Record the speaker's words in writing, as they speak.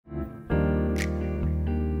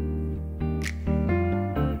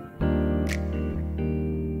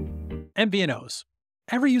MVNOs.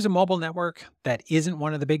 Ever use a mobile network that isn't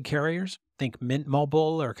one of the big carriers? Think Mint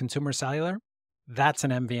Mobile or Consumer Cellular? That's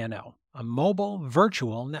an MVNO, a mobile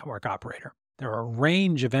virtual network operator. There are a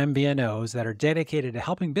range of MVNOs that are dedicated to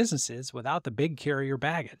helping businesses without the big carrier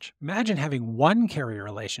baggage. Imagine having one carrier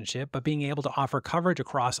relationship, but being able to offer coverage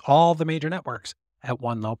across all the major networks at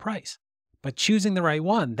one low price. But choosing the right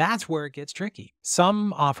one, that's where it gets tricky.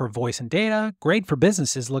 Some offer voice and data, great for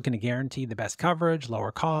businesses looking to guarantee the best coverage,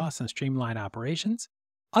 lower costs, and streamline operations.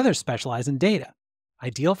 Others specialize in data,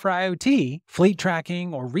 ideal for IoT, fleet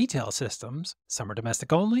tracking, or retail systems. Some are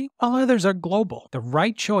domestic only, while others are global. The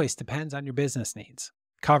right choice depends on your business needs.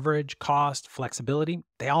 Coverage, cost, flexibility,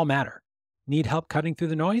 they all matter. Need help cutting through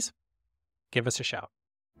the noise? Give us a shout.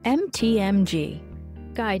 MTMG,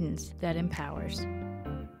 guidance that empowers.